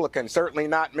Republican, certainly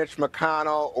not Mitch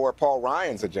McConnell or Paul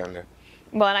Ryan's agenda.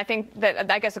 Well, and I think that,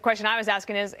 I guess the question I was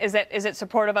asking is it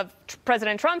supportive of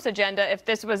President Trump's agenda if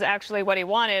this was actually what he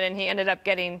wanted and he ended up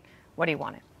getting what he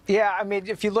wanted? Yeah, I mean,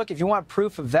 if you want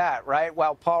proof of that, right?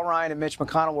 While Paul Ryan and Mitch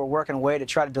McConnell were working away to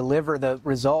try to deliver the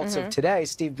results of today,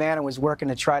 Steve Bannon was working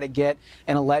to try to get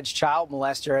an alleged child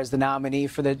molester as the nominee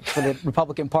for the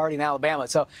Republican Party in Alabama.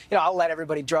 So, you know, I'll let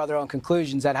everybody draw their own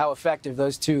conclusions at how effective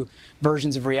those two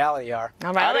versions of reality are.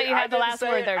 All right, I'll let you have the last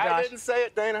word there, Josh. I didn't say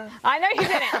it, Dana. I know you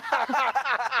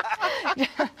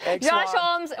didn't. Thanks, Josh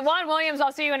Holmes, Juan Williams,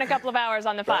 I'll see you in a couple of hours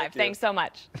on the 5. Thanks so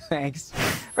much. Thanks.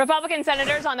 Republican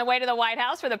senators on the way to the White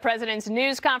House for the president's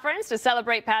news conference to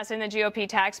celebrate passing the GOP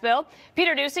tax bill.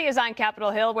 Peter Doocy is on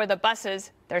Capitol Hill where the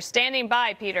buses, they're standing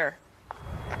by, Peter.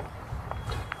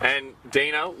 And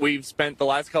Dana, we've spent the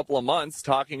last couple of months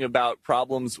talking about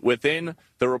problems within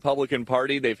the Republican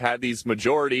Party. They've had these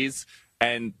majorities,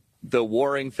 and the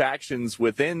warring factions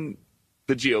within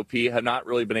the GOP have not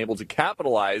really been able to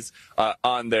capitalize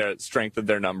on the strength of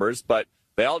their numbers, but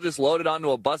they all just loaded onto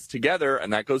a bus together,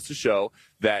 and that goes to show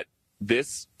that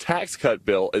this tax cut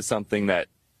bill is something that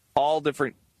all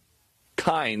different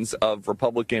kinds of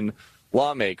Republican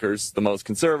lawmakers, the most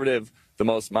conservative, the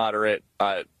most moderate,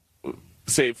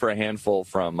 save for a handful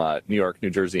from New York,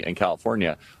 New Jersey, and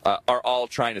California, are all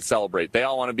trying to celebrate. They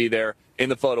all want to be there in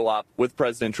the photo op with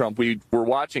President Trump. We were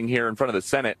watching here in front of the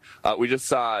Senate. We just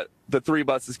saw the 3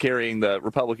 buses carrying the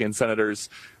Republican senators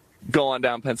go on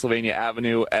down Pennsylvania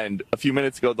Avenue, and a few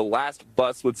minutes ago, the last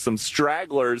bus with some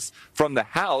stragglers from the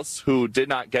House who did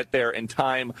not get there in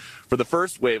time for the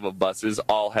first wave of buses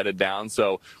all headed down.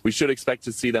 So we should expect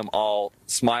to see them all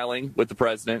smiling with the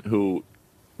president, who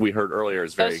we heard earlier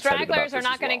is very excited about this. Those stragglers are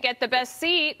not going to get the best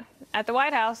seat at the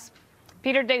White House.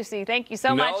 Peter Doocy, thank you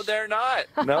so much. No, they're not.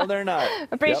 No, they're not.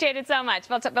 Appreciate it so much.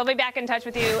 We'll be back in touch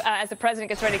with you as the president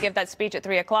gets ready to give that speech at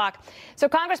 3 o'clock. So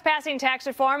Congress passing tax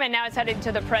reform, and now it's headed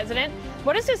to the president.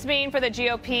 What does this mean for the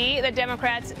GOP, the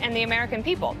Democrats, and the American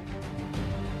people?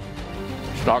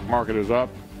 Stock market is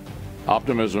up.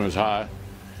 Optimism is high.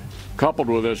 Coupled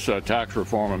with this tax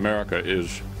reform, America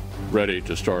is ready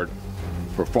to start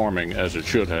performing as it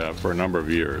should have for a number of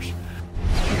years.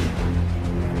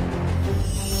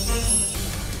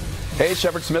 Hey,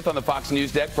 Shepard Smith on the Fox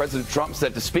News deck. President Trump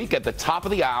set to speak at the top of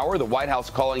the hour. The White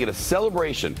House calling it a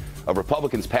celebration of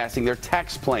Republicans passing their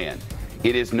tax plan.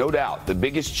 It is no doubt the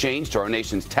biggest change to our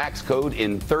nation's tax code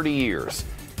in 30 years.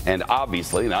 And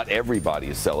obviously, not everybody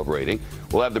is celebrating.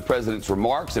 We'll have the president's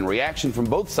remarks and reaction from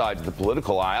both sides of the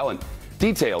political aisle and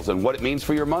details on what it means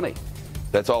for your money.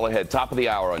 That's all ahead. Top of the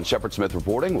hour on Shepard Smith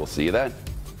reporting. We'll see you then.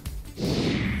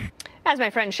 As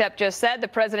my friend Shep just said, the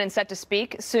president's set to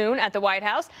speak soon at the White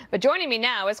House. But joining me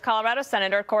now is Colorado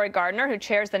Senator Cory Gardner, who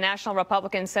chairs the National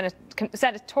Republican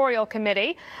Senatorial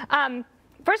Committee.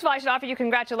 First of all, I should offer you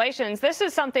congratulations. This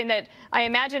is something that I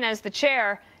imagine as the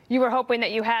chair, you were hoping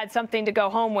that you had something to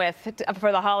go home with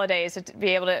for the holidays, to be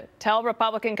able to tell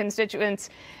Republican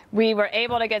constituents we were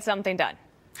able to get something done.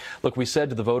 Look, we said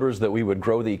to the voters that we would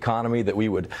grow the economy, that we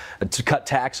would cut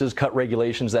taxes, cut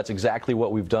regulations. That's exactly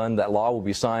what we've done. That law will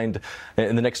be signed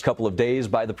in the next couple of days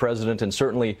by the president, and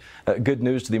certainly good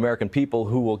news to the American people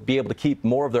who will be able to keep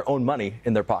more of their own money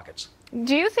in their pockets.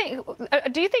 Do you think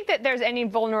that there's any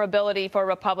vulnerability for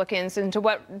Republicans into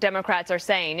what Democrats are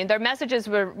saying? And their messages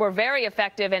were very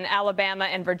effective in Alabama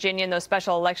and Virginia in those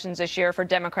special elections this year for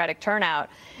Democratic turnout.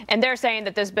 And they're saying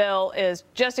that this bill is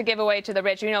just a giveaway to the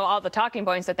rich. You know, all the talking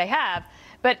points that they have.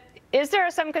 But is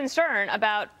there some concern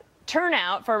about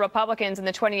turnout for Republicans in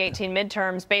the 2018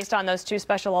 midterms based on those 2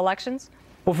 special elections?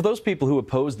 Well, for those people who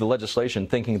opposed the legislation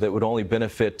thinking that it would only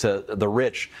benefit the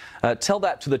rich, tell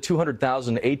that to the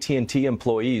 200,000 AT&T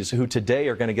employees who today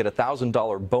are going to get a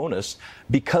 $1,000 bonus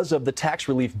because of the tax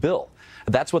relief bill.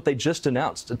 That's what they just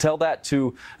announced. Tell that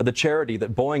to the charity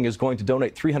that Boeing is going to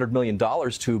donate $300 million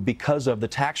to because of the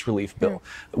tax relief bill.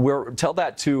 Tell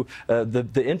that to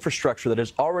the infrastructure that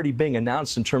is already being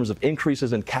announced in terms of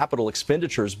increases in capital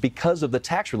expenditures because of the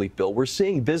tax relief bill. We're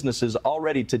seeing businesses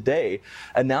already today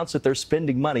announce that they're spending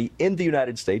spending money in the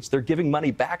United States. They're giving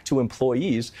money back to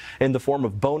employees in the form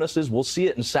of bonuses. We'll see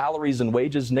it in salaries and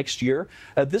wages next year.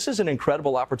 This is an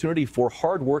incredible opportunity for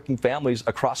hardworking families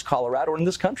across Colorado and in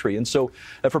this country. And so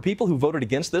for people who voted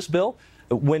against this bill,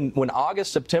 when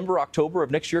August, September, October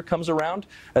of next year comes around,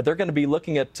 they're going to be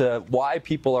looking at why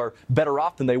people are better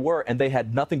off than they were, and they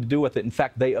had nothing to do with it. In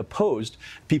fact, they opposed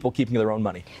people keeping their own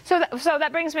money. So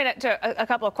that brings me to a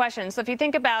couple of questions. So if you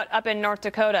think about up in North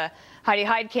Dakota, Heidi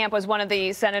Heitkamp was one of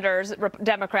the senators,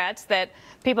 Democrats, that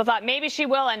people thought maybe she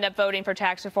will end up voting for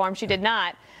tax reform. She did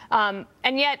not.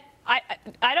 And yet,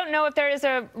 I don't know if there is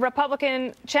a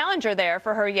Republican challenger there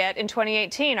for her yet in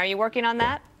 2018. Are you working on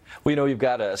that? Well, you know, you've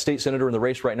got a state senator in the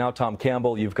race right now, Tom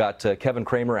Campbell. You've got Kevin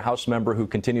Cramer, a House member who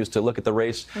continues to look at the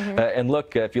race. And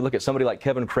look, if you look at somebody like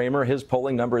Kevin Cramer, his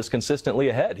polling number is consistently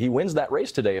ahead. He wins that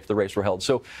race today if the race were held.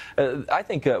 So I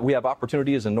think we have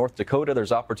opportunities in North Dakota.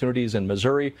 There's opportunities in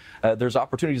Missouri. There's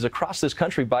opportunities across this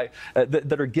country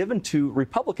that are given to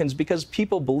Republicans because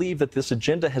people believe that this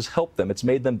agenda has helped them. It's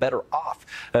made them better off,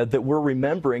 that we're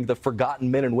remembering the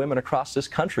forgotten men and women across this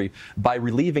country by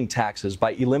relieving taxes,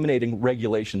 by eliminating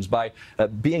regulations, by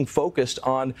being focused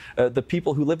on the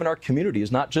people who live in our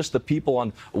communities, not just the people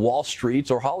on Wall Street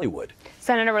or Hollywood.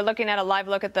 Senator, we're looking at a live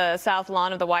look at the South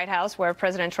Lawn of the White House, where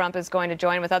President Trump is going to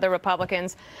join with other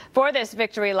Republicans for this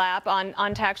victory lap on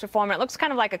tax reform. It looks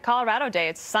kind of like a Colorado day.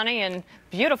 It's sunny and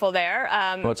beautiful there.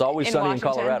 Well, it's always sunny Washington.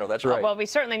 in Colorado. That's right. Well, we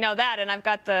certainly know that, and I've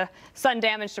got the sun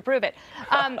damage to prove it.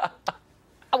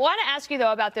 I want to ask you,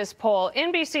 though, about this poll.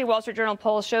 NBC Wall Street Journal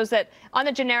poll shows that on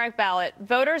the generic ballot,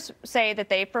 voters say that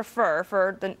they prefer,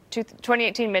 for the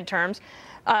 2018 midterms,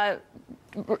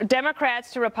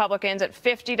 Democrats to Republicans at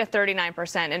 50 to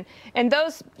 39%. And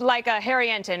those like Harry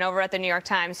Enton over at the New York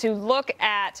Times, who look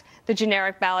at the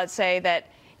generic ballot, say that,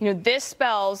 you know, this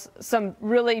spells some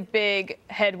really big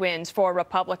headwinds for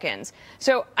Republicans.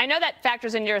 So I know that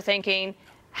factors into your thinking.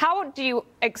 How do you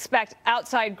expect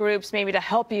outside groups maybe to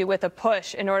help you with a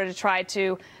push in order to try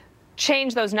to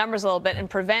change those numbers a little bit and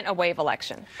prevent a wave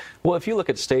election? Well, if you look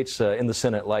at states in the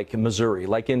Senate like Missouri,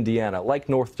 like Indiana, like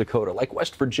North Dakota, like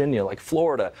West Virginia, like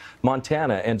Florida,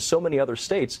 Montana, and so many other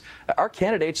states, our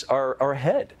candidates are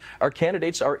ahead. Our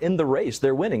candidates are in the race.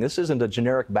 They're winning. This isn't a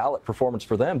generic ballot performance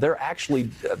for them. They're actually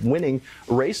winning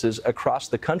races across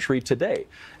the country today.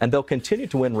 And they'll continue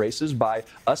to win races by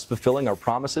us fulfilling our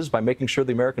promises, by making sure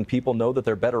the American people know that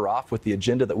they're better off with the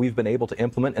agenda that we've been able to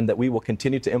implement and that we will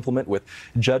continue to implement with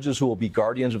judges who will be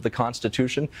guardians of the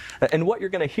Constitution. And what you're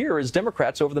going to hear is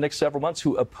Democrats over the next several months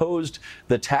who opposed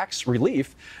the tax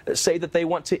relief say that they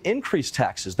want to increase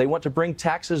taxes. They want to bring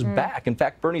taxes back. In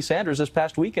fact, Bernie Sanders this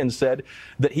past weekend said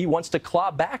that he wants to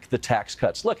claw back the tax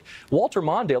cuts. Look, Walter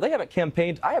Mondale, they haven't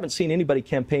campaigned. I haven't seen anybody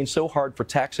campaign so hard for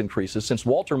tax increases since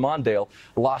Walter Mondale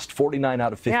lost 49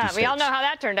 out of 50 states. Yeah, we all know how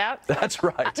that turned out. That's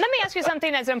right. Let me ask you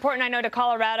something that's important, I know, to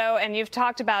Colorado, and you've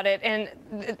talked about it, and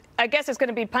I guess it's going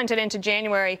to be punted into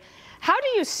January. How do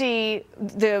you see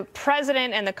the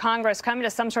president and the Congress coming to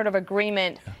some sort of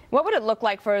agreement? What would it look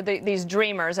like for these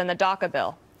dreamers and the DACA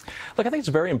bill? Look, I think it's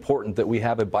very important that we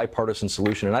have a bipartisan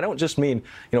solution. And I don't just mean,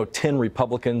 10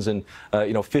 Republicans and,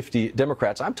 50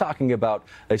 Democrats. I'm talking about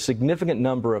a significant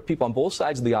number of people on both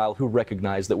sides of the aisle who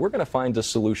recognize that we're going to find a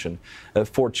solution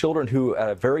for children who, at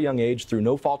a very young age, through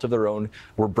no fault of their own,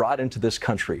 were brought into this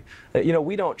country.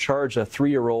 We don't charge a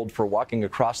 3-year-old for walking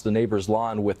across the neighbor's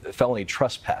lawn with felony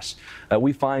trespass.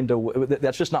 We find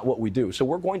that's just not what we do. So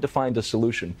we're going to find a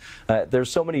solution.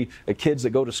 There's so many kids that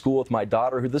go to school with my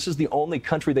daughter who this is the only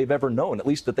country they've ever known, at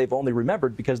least that they've only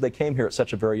remembered because they came here at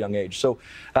such a very young age. So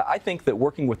I think that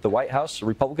working with the White House,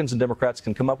 Republicans and Democrats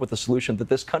can come up with a solution that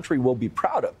this country will be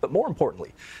proud of. But more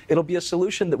importantly, it'll be a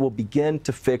solution that will begin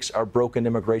to fix our broken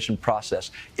immigration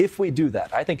process. If we do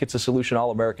that, I think it's a solution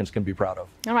all Americans can be proud of.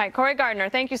 All right, Cory Gardner,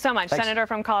 thank you so much. Thanks. Senator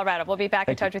from Colorado. We'll be back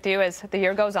in touch with you as the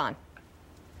year goes on.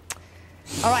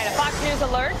 All right, a Fox News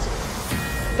alert.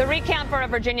 The recount for a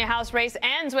Virginia House race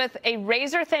ends with a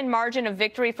razor-thin margin of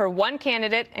victory for one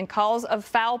candidate and calls of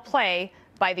foul play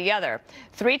by the other.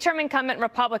 3-term incumbent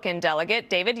Republican delegate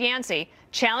David Yancey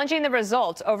challenging the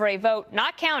results over a vote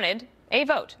not counted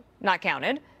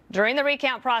during the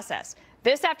recount process.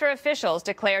 This after officials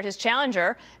declared his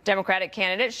challenger, Democratic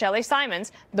candidate Shelley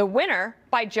Simons, the winner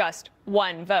by just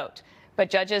 1 vote. But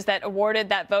judges that awarded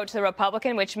that vote to the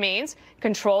Republican, which means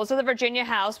controls of the Virginia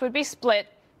House would be split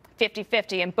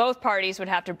 50-50, and both parties would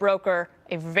have to broker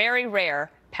a very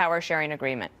rare power-sharing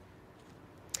agreement.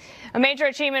 A major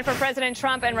achievement for President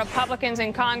Trump and Republicans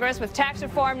in Congress, with tax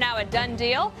reform now a done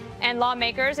deal, and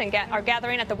lawmakers are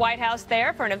gathering at the White House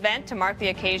there for an event to mark the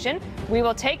occasion. We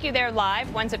will take you there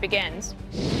live once it begins.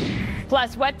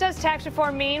 Plus, what does tax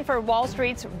reform mean for Wall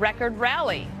Street's record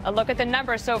rally? A look at the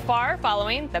numbers so far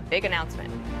following the big announcement.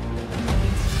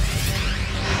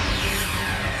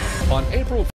 On April